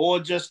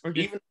 or just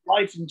even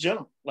life in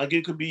general. Like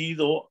it could be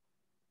either or.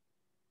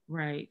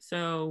 Right.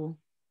 So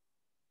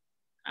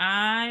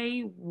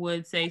I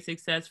would say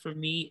success for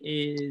me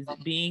is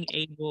being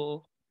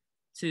able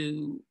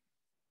to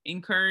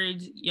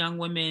encourage young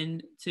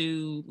women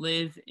to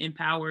live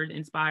empowered,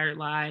 inspired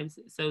lives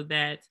so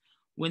that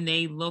when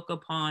they look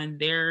upon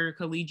their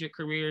collegiate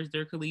careers,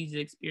 their collegiate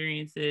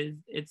experiences,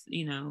 it's,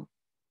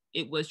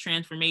 it was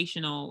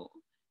transformational.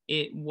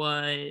 It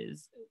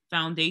was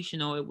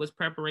foundational. It was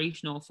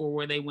preparational for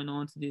where they went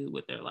on to do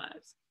with their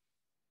lives.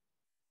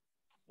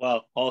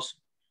 Wow. Awesome.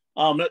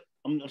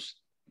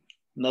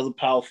 Another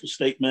powerful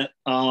statement.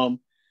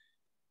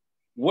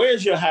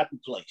 Where's your happy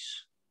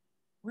place?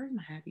 Where's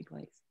my happy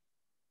place?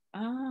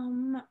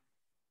 I'm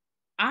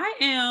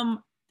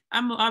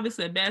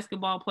obviously a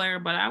basketball player,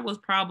 but I was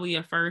probably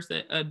at first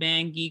a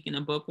band geek and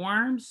a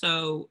bookworm.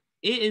 So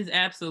it is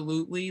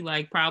absolutely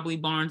like probably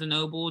Barnes and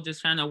Noble, just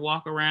trying to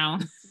walk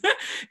around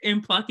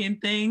and plucking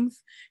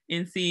things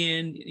and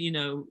seeing,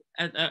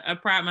 I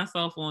pride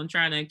myself on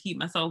trying to keep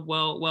myself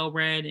well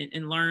read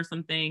and learn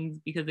some things,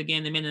 because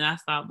again, the minute I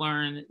stop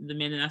learning, the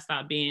minute I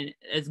stop being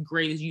as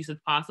great as use as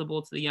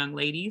possible to the young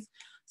ladies.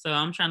 So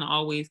I'm trying to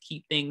always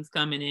keep things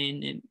coming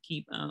in and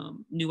keep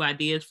new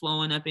ideas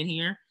flowing up in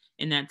here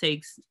And that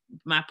takes,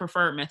 my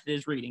preferred method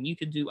is reading. You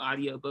could do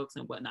audiobooks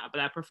and whatnot,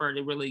 but I prefer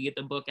to really get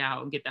the book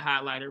out and get the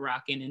highlighter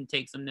rocking and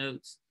take some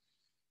notes.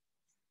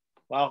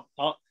 Wow.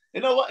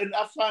 You know what? And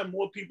I find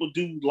more people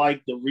do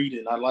like the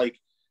reading.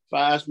 If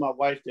I ask my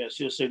wife that,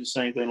 she'll say the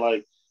same thing.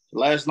 Like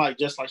last night,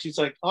 just like she's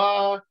like,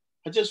 I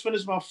just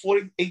finished my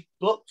 48th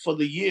book for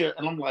the year.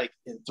 And I'm like,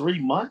 in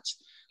 3 months?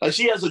 Like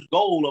she has a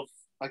goal of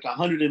like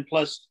 100 and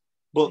plus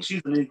books.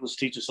 She's an English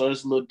teacher, so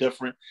it's a little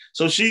different.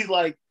 So she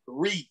like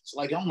reads.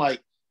 Like I'm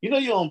like,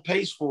 you're on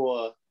pace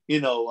for, a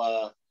huge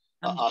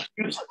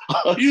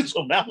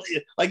amount.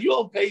 Like you're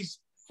on pace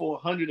for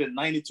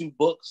 192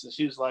 books. And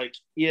she was like,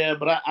 yeah,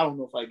 but I don't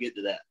know if I get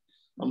to that.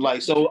 I'm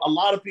like, so a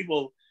lot of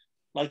people,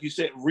 like you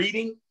said,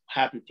 reading,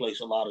 happy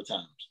place a lot of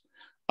times.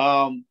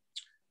 I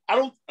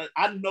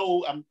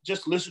know I'm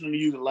just listening to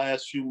you the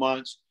last few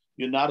months.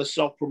 You're not a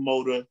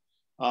self-promoter.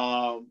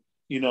 I'm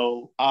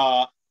going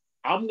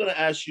to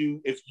ask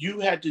you, if you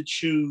had to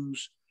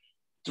choose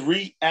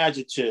 3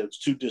 adjectives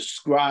to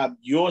describe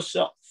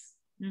yourself,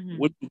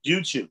 what would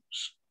you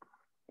choose?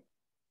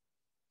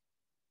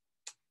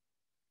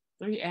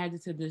 3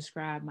 adjectives to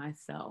describe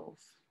myself.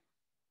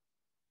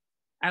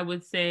 I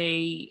would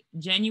say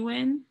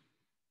genuine,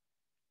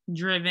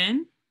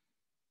 driven,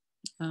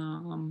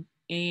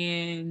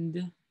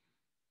 and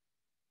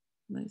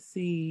let's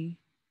see.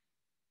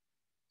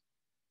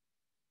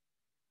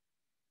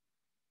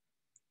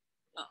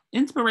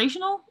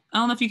 Inspirational. I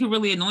don't know if you could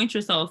really anoint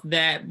yourself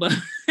that, but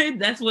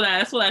that's what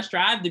I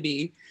strive to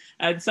be.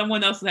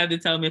 Someone else will have to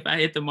tell me if I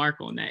hit the mark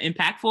on that.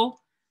 Impactful.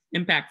 I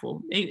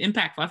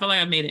feel like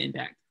I've made an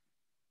impact.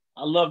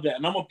 I love that.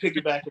 And I'm going to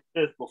piggyback on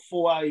this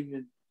before I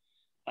even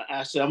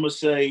ask it. I'm going to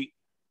say,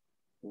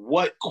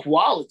 what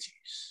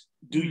qualities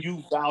do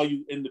you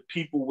value in the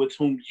people with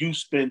whom you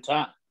spend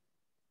time?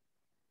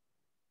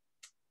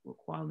 What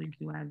qualities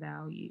do I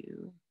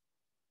value?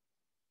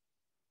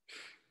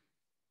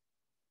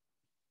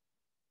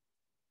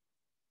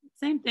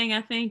 Same thing.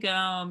 I think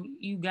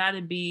you got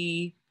to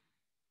be,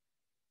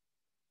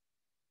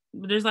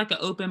 there's like an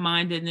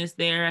open-mindedness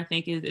there. I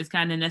think is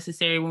kind of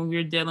necessary when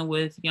we're dealing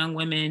with young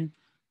women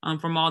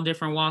from all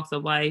different walks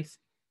of life.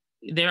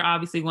 They're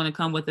obviously going to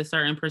come with a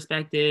certain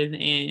perspective,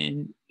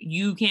 and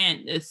you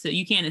can't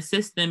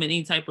assist them in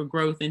any type of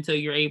growth until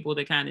you're able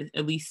to kind of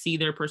at least see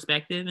their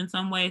perspective in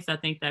some ways. So I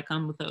think that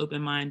comes with the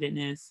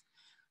open-mindedness.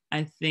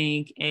 I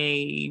think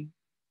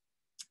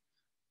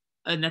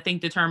and I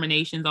think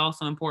determination is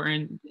also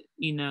important,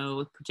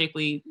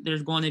 particularly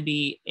there's going to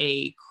be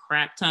a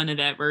crap ton of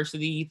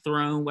adversity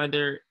thrown,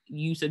 whether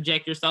you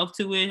subject yourself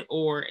to it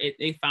or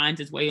it finds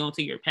its way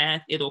onto your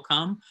path, it'll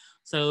come.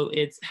 So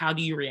it's how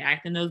do you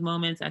react in those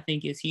moments, I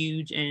think is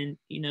huge. And,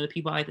 the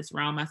people I like to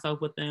surround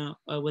myself with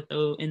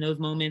in those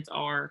moments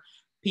are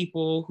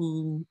people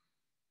who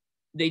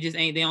they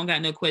don't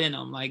got no quit in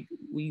them. Like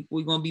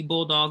we're going to be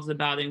bulldogs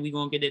about it and we're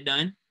going to get it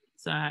done.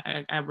 So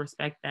I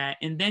respect that.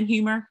 And then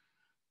humor.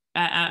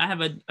 I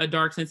have a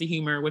dark sense of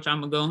humor, which I'm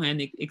gonna go ahead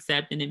and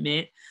accept and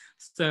admit.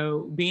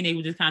 So being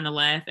able to just kind of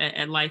laugh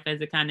at life as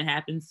it kind of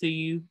happens to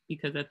you,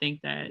 because I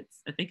think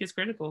it's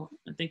critical.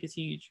 I think it's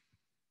huge.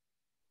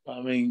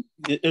 I mean,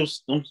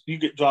 you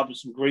get dropping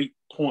some great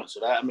points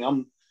of that. I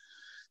mean,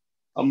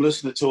 I'm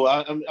listening to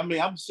it.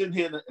 I'm sitting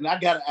here and I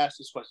gotta ask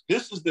this question.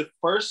 This is the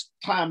first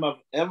time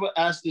I've ever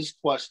asked this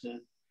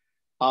question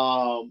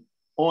on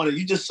it.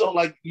 You just so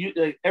like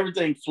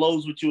everything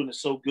flows with you and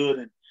it's so good.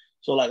 And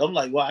so I'm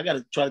like, well, I got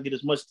to try to get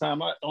as much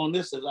time on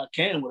this as I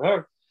can with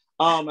her.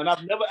 And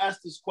I've never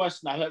asked this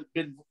question.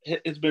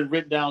 It's been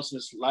written down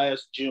since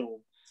last June.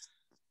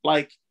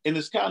 And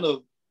it's kind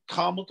of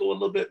comical a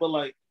little bit,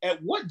 but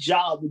at what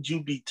job would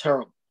you be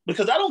terrible?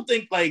 Because I don't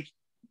think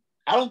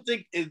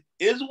it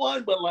is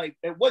one, but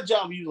at what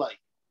job are you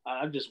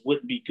I just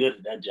wouldn't be good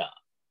at that job?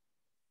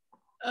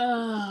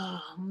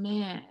 Oh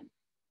man.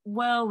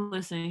 Well,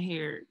 listen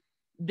here.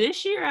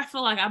 This year, I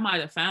feel like I might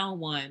have found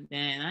one,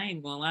 man. I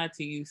ain't gonna lie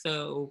to you.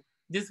 So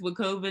just with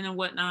COVID and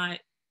whatnot,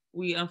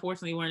 we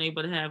unfortunately weren't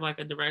able to have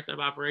a director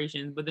of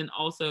operations, but then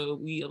also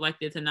we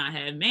elected to not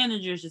have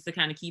managers just to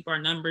kind of keep our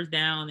numbers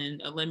down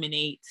and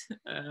eliminate,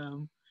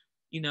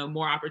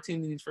 more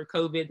opportunities for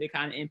COVID to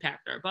kind of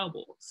impact our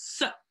bubble.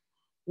 So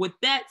with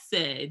that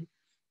said,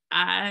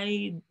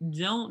 I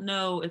don't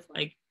know if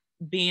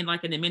being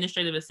an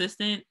administrative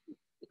assistant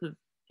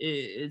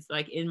is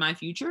in my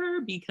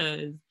future,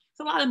 because it's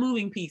a lot of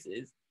moving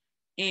pieces.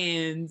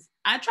 And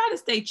I try to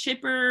stay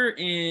chipper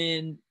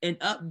and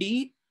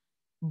upbeat.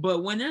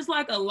 But when there's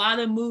a lot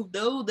of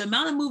the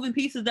amount of moving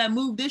pieces that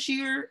moved this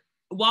year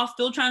while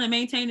still trying to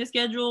maintain the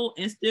schedule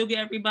and still get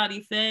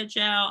everybody fed,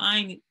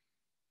 child,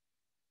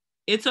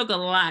 it took a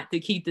lot to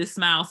keep this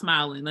smile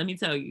smiling, let me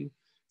tell you.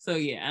 So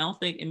yeah, I don't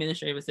think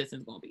administrative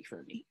assistant is going to be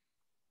for me.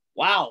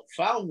 Wow,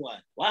 found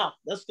one. Wow,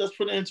 that's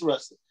pretty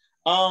interesting.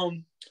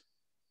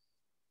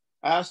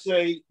 I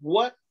say,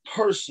 what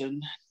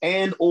person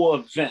and or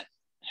event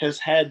has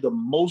had the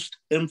most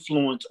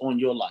influence on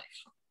your life?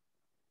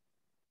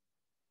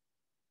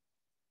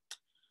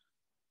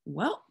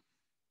 Well,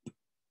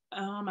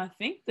 I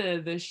think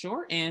the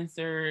short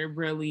answer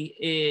really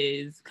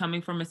is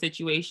coming from a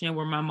situation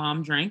where my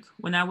mom drank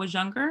when I was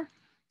younger.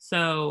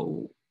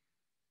 So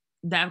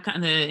that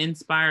kind of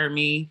inspired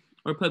me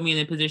or put me in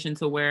a position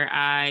to where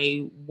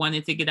I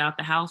wanted to get out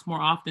the house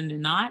more often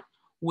than not,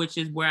 which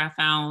is where I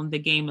found the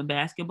game of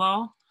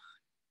basketball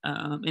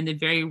in a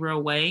very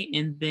real way.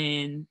 And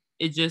then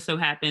it just so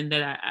happened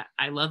that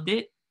I loved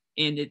it,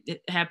 and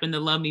it happened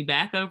to love me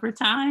back over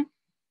time.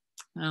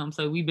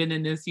 So we've been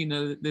in this,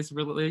 this this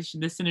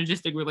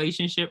synergistic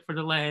relationship for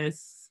the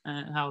last,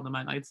 how old am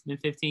I? Like, it's been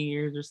 15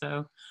 years or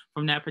so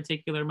from that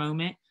particular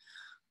moment.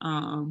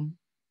 Um,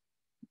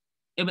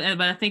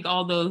 but I think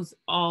all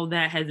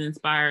that has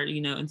inspired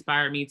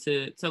me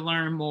to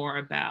learn more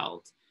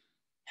about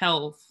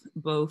health,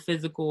 both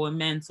physical and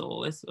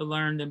mental. It's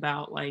learned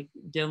about like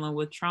dealing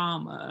with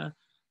trauma,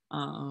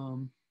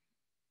 um,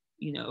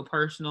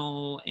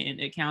 personal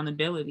and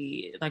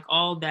accountability, like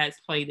all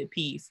that's played a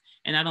piece.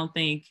 And I don't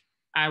think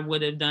I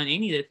would have done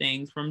any of the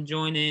things from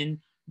joining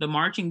the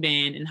marching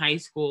band in high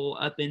school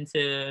up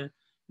into,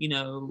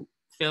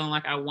 feeling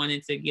like I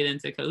wanted to get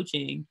into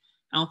coaching.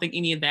 I don't think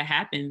any of that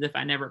happens if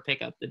I never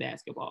pick up the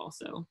basketball.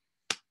 So.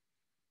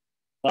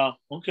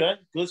 Okay,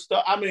 good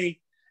stuff. I mean,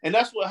 and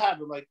that's what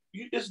happened. Like,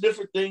 it's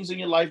different things in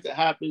your life that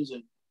happens,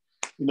 and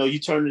you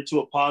turn it into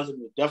a positive.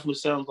 It definitely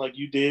sounds like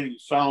you did. You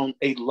found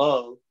a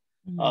love.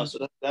 Mm-hmm.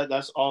 So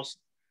that's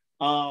awesome.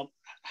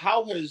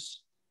 How has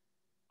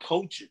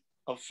coaching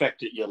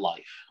affected your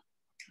life?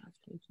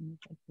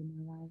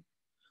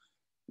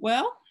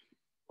 Well,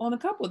 on a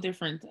couple of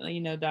different,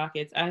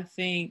 dockets. I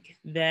think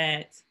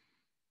that,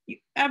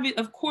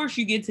 of course,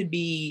 you get to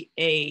be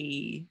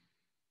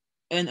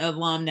an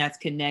alum that's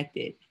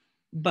connected,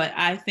 but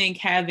I think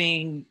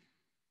having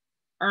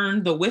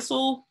earned the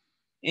whistle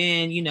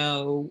and,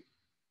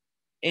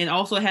 and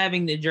also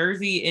having the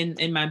jersey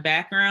in my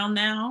background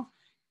now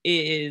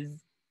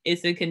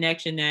it's a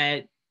connection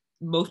that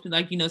most,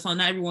 like, so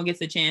not everyone gets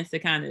a chance to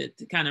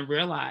kind of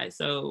realize.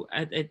 So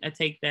I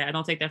take that. I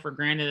don't take that for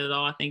granted at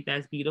all. I think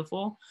that's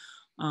beautiful.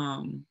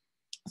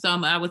 So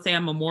I would say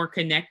I'm a more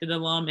connected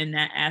alum in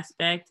that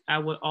aspect. I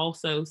would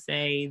also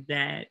say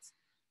that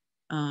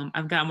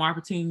I've got more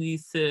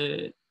opportunities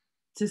to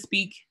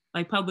speak,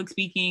 like public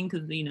speaking,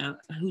 because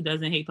who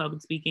doesn't hate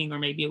public speaking? Or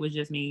maybe it was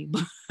just me,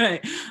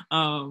 but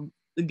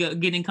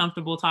getting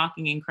comfortable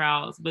talking in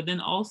crowds. But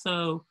then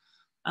also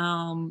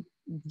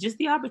just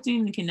the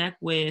opportunity to connect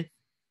with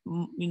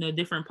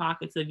different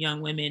pockets of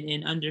young women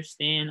and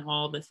understand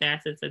all the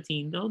facets of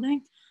team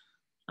building.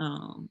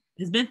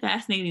 It's been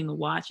fascinating to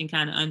watch and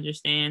kind of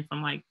understand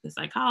from like the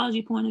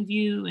psychology point of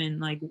view, and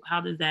like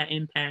how does that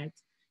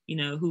impact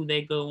who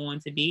they go on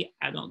to be.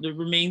 It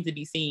remains to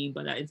be seen,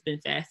 but it's been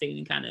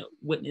fascinating to kind of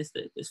witness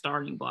the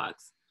starting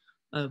blocks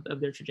of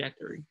their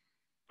trajectory.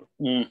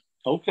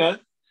 Okay.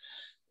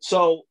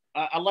 So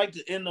I like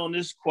to end on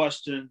this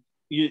question.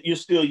 You're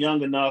still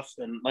young enough,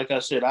 and like I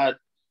said, I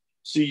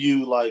see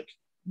you like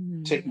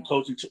taking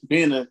coaching,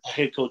 being a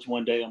head coach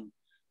one day. I'm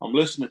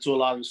listening to a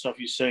lot of the stuff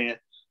you're saying.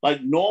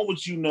 Like, knowing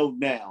what you know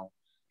now,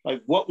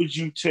 like, what would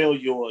you tell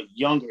your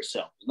younger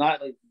self?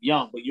 Not like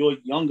young, but your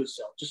younger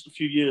self, just a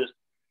few years,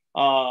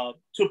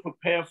 to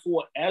prepare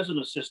for as an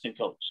assistant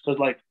coach? Because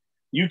like,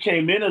 you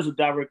came in as a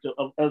director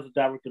of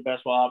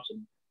basketball ops,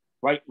 and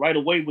right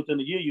away within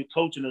a year you're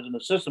coaching as an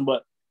assistant.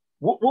 But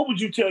what would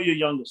you tell your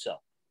younger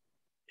self?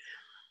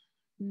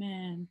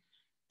 Man,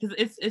 because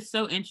it's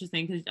so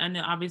interesting, because I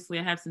know obviously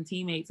I have some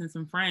teammates and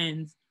some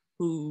friends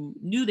who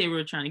knew they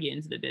were trying to get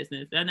into the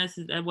business.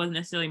 That wasn't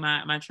necessarily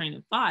my train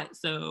of thought.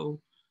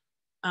 So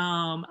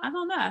I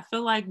don't know. I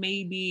feel like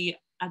maybe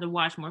I'd have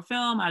watched more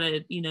film.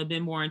 I'd have,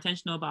 been more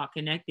intentional about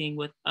connecting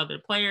with other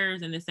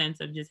players in the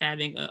sense of just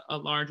having a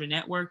larger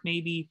network,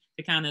 maybe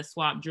to kind of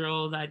swap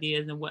drills,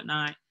 ideas, and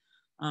whatnot,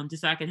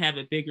 just so I could have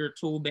a bigger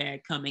tool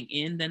bag coming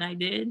in than I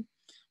did.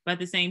 But at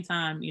the same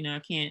time,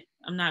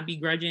 I'm not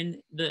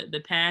begrudging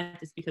the path,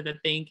 just because I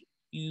think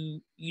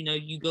you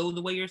go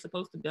the way you're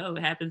supposed to go.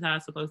 It happens how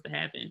it's supposed to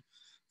happen.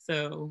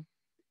 So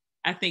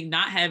I think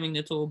not having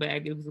the tool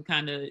bag, it was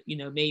kind of,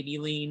 maybe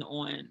lean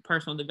on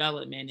personal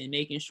development and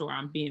making sure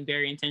I'm being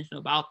very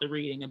intentional about the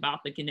reading, about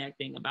the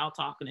connecting, about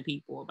talking to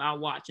people, about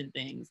watching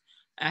things.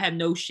 I have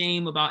no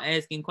shame about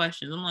asking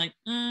questions. I'm like,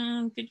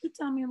 could you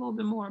tell me a little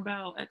bit more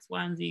about X,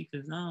 Y, and Z?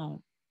 Because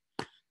no.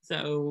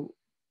 So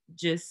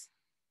just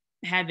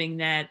having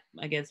that,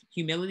 I guess,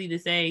 humility to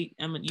say,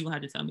 you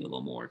have to tell me a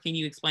little more. Can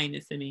you explain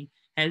this to me?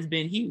 Has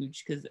been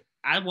huge, because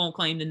I won't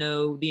claim to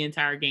know the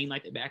entire game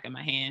like the back of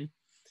my hand.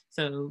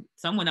 So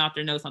someone out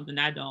there knows something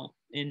I don't,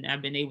 and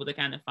I've been able to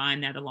kind of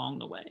find that along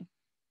the way.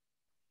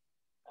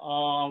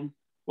 Well,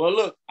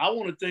 look, I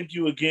want to thank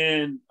you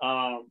again,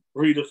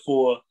 Rita,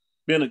 for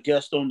being a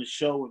guest on the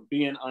show and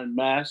being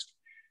unmasked.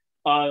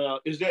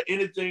 Is there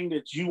anything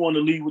that you want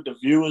to leave with the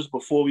viewers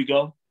before we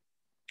go?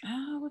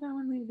 What I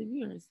want to leave with the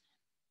viewers?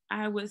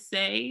 I would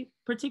say,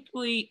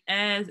 particularly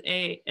as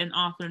an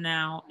author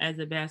now, as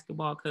a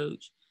basketball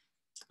coach,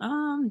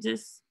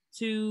 just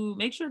to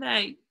make sure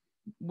that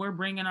we're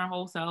bringing our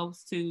whole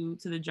selves to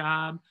the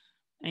job,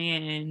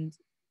 and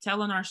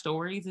telling our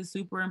stories is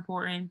super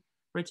important,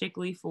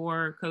 particularly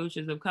for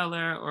coaches of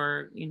color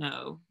or, you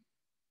know,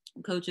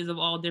 coaches of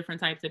all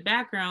different types of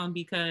background,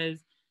 because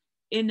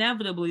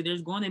inevitably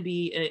there's going to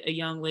be a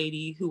young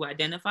lady who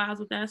identifies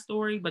with that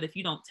story, but if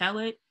you don't tell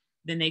it,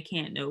 then they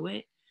can't know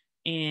it.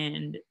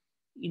 And,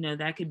 you know,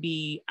 that could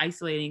be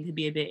isolating, could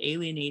be a bit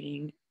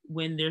alienating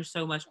when there's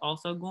so much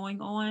also going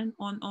on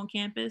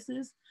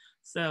campuses.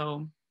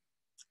 So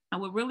I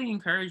would really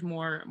encourage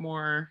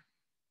more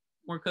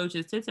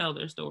coaches to tell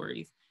their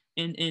stories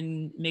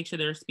and make sure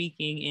they're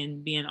speaking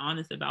and being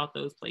honest about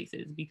those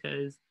places,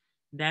 because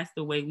that's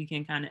the way we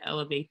can kind of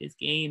elevate this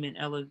game and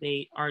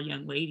elevate our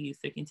young ladies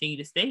to continue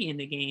to stay in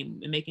the game,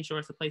 and making sure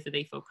it's a place that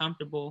they feel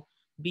comfortable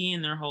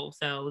being their whole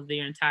selves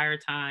their entire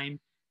time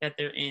that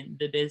they're in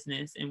the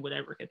business in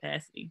whatever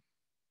capacity.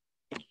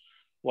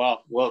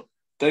 Wow. Well,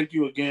 thank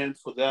you again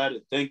for that.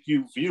 And thank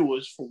you,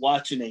 viewers, for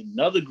watching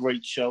another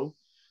great show.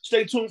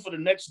 Stay tuned for the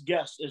next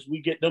guest as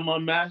we get them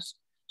unmasked.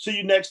 See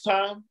you next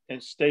time,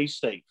 and stay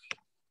safe.